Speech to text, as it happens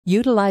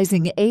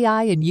Utilizing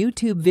AI and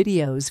YouTube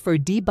videos for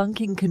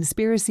debunking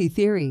conspiracy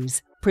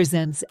theories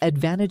presents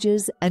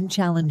advantages and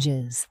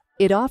challenges.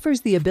 It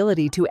offers the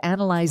ability to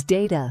analyze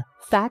data,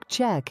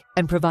 fact-check,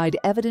 and provide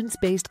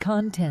evidence-based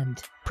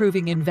content,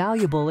 proving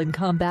invaluable in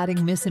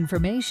combating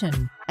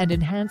misinformation and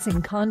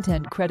enhancing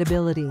content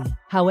credibility.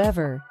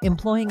 However,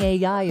 employing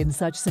AI in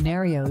such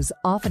scenarios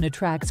often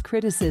attracts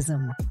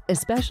criticism,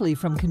 especially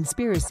from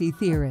conspiracy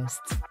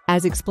theorists.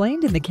 As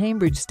explained in the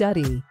Cambridge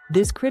study,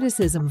 this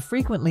criticism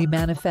frequently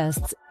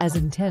manifests as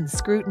intense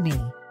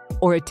scrutiny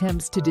or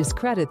attempts to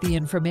discredit the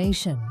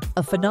information,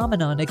 a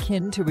phenomenon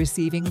akin to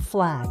receiving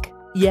flack.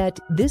 Yet,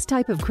 this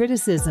type of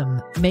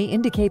criticism may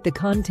indicate the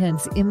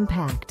content's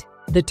impact.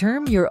 The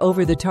term "you're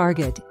over the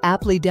target"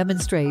 aptly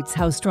demonstrates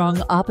how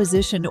strong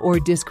opposition or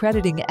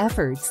discrediting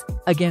efforts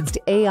against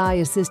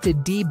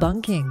AI-assisted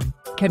debunking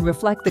can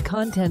reflect the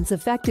content's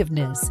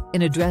effectiveness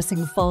in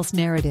addressing false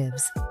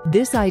narratives.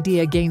 This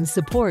idea gains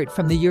support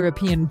from the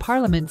European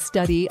Parliament's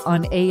study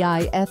on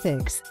AI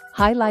ethics,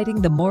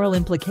 highlighting the moral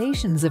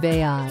implications of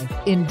AI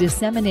in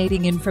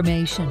disseminating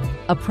information.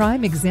 A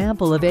prime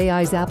example of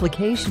AI's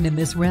application in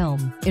this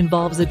realm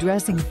involves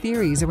addressing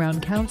theories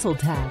around council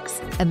tax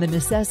and the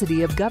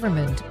necessity of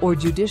government or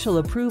judicial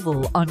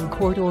approval on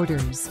court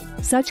orders.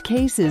 Such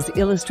cases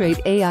illustrate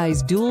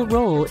AI's dual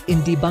role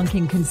in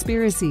debunking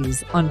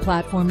conspiracies on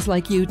platforms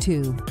like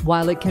YouTube.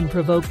 While it can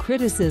provoke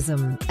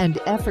criticism and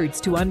efforts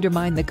to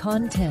undermine the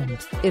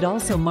content, it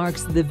also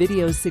marks the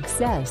video's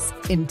success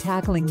in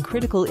tackling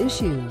critical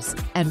issues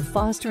and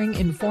fostering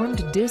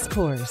informed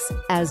discourse,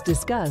 as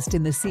discussed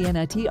in the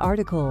CNET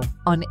article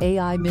on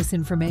AI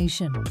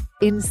misinformation.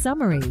 In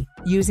summary,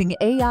 using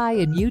AI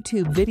and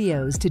YouTube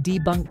videos to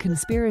debunk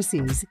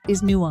conspiracies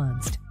is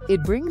nuanced.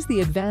 It brings the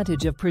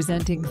advantage of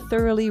presenting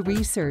thoroughly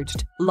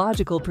researched,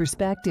 logical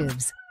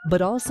perspectives,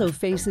 but also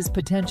faces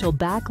potential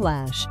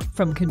backlash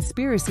from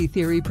conspiracy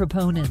theory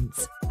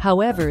proponents.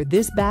 However,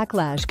 this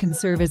backlash can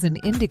serve as an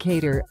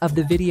indicator of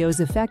the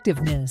video's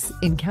effectiveness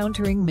in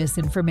countering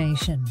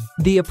misinformation.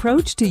 The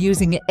approach to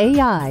using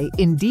AI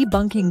in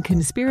debunking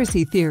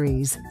conspiracy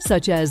theories,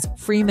 such as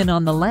Freeman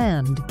on the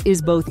Land,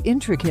 is both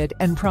intricate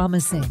and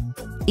promising.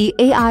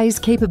 AI's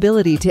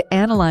capability to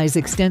analyze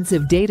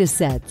extensive data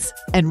sets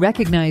and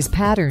recognize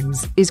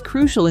patterns is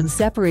crucial in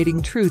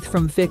separating truth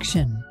from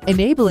fiction,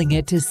 enabling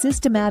it to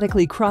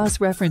systematically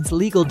cross-reference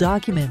legal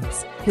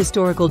documents,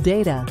 historical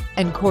data,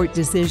 and court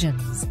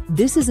decisions.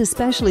 This is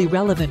especially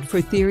relevant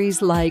for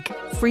theories like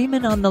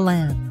Freeman on the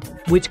Land,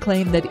 which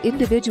claim that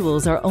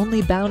individuals are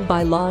only bound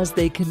by laws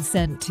they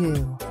consent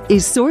to.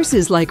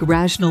 Sources like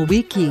Rational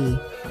Wiki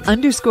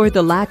underscore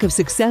the lack of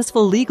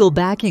successful legal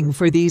backing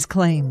for these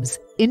claims,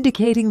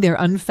 indicating their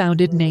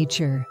unfounded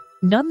nature.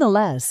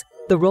 Nonetheless,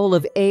 the role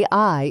of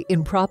AI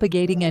in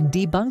propagating and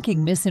debunking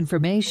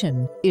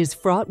misinformation is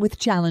fraught with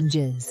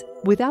challenges.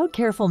 Without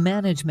careful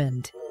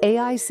management,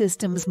 AI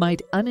systems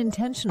might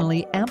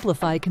unintentionally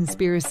amplify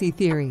conspiracy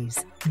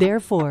theories.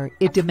 Therefore,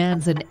 it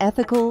demands an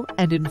ethical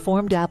and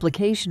informed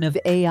application of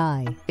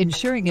AI,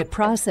 ensuring it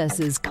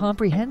processes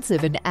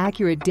comprehensive and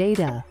accurate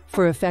data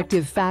for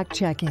effective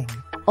fact-checking.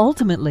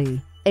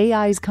 Ultimately,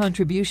 AI's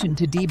contribution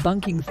to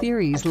debunking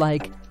theories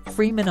like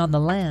Freeman on the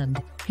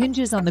Land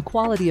hinges on the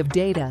quality of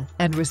data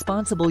and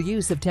responsible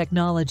use of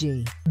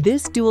technology.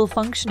 This dual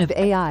function of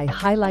AI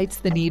highlights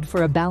the need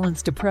for a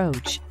balanced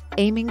approach,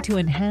 aiming to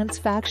enhance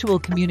factual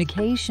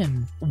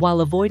communication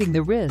while avoiding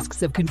the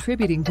risks of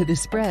contributing to the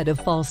spread of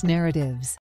false narratives.